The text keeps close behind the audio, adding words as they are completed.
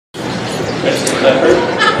Mr. Clifford,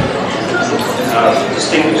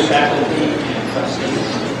 distinguished faculty and trustees,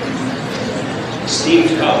 esteemed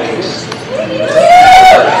colleagues,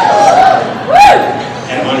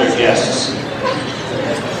 and honored guests.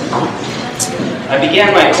 I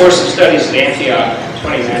began my course of studies at Antioch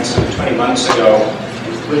 20 months ago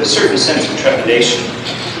with a certain sense of trepidation.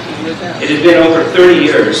 It had been over 30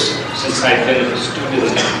 years since I'd been a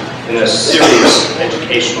student in a serious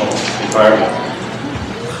educational environment.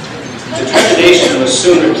 The trepidation was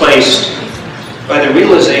soon replaced by the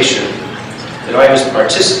realization that I was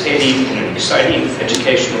participating in an exciting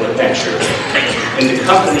educational adventure in the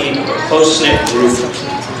company of a close-knit group of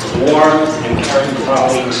warm and caring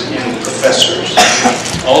colleagues and professors,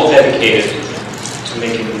 all dedicated to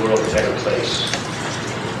making the world a better place.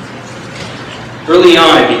 Early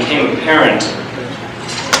on, it became apparent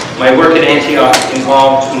my work at Antioch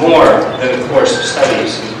involved more than a course of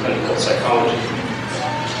studies in clinical psychology.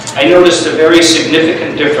 I noticed a very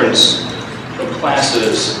significant difference from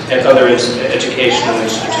classes at other educational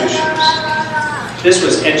institutions. This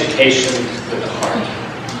was education with the heart.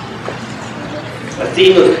 A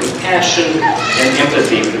theme of compassion and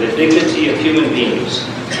empathy for the dignity of human beings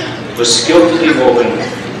was skillfully woven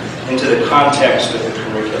into the context of the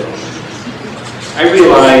curriculum. I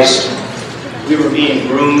realized we were being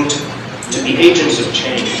groomed to be agents of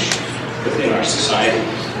change within our society.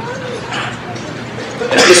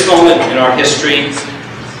 At this moment in our history,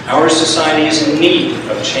 our society is in need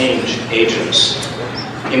of change agents,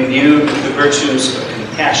 imbued with the virtues of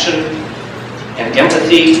compassion and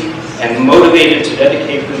empathy, and motivated to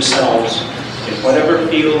dedicate themselves in whatever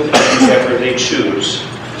field of endeavor they choose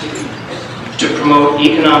to promote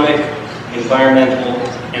economic, environmental,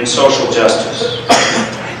 and social justice.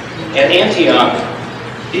 At Antioch,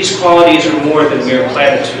 these qualities are more than mere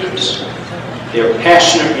platitudes. They are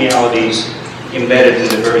passionate realities embedded in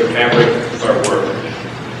the very fabric of our work.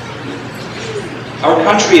 Our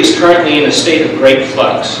country is currently in a state of great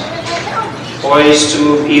flux, poised to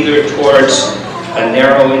move either towards a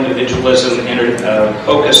narrow individualism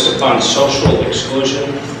focused upon social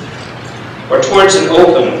exclusion, or towards an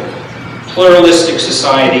open, pluralistic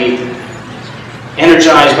society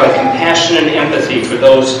energized by compassion and empathy for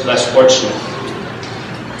those less fortunate.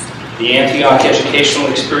 The Antioch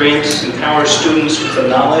educational experience empowers students with the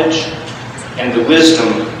knowledge and the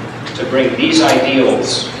wisdom to bring these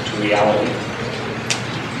ideals to reality.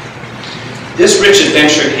 This rich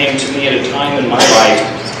adventure came to me at a time in my life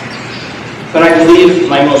when I believe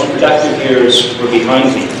my most productive years were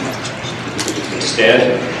behind me.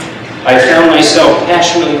 Instead, I found myself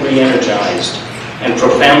passionately re-energized and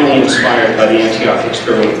profoundly inspired by the Antioch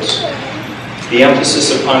experience. The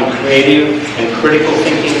emphasis upon creative and critical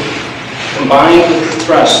thinking, combined with the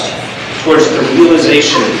thrust towards the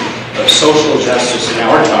realization of social justice in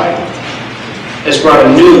our time, has brought a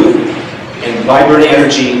new and vibrant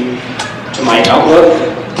energy to my outlook,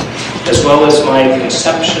 as well as my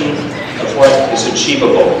conception of what is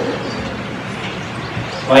achievable.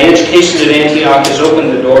 My education at Antioch has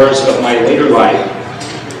opened the doors of my later life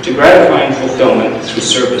to gratifying fulfillment through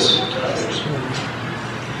service to others.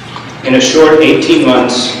 In a short 18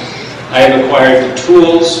 months, I have acquired the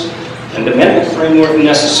tools and the mental framework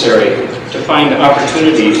necessary to find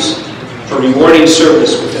opportunities for rewarding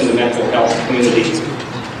service within the mental health community.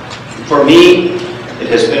 For me, it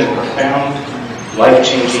has been a profound,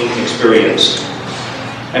 life-changing experience.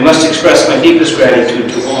 I must express my deepest gratitude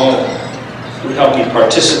to all who helped me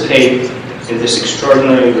participate in this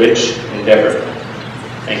extraordinarily rich endeavor.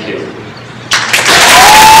 Thank you.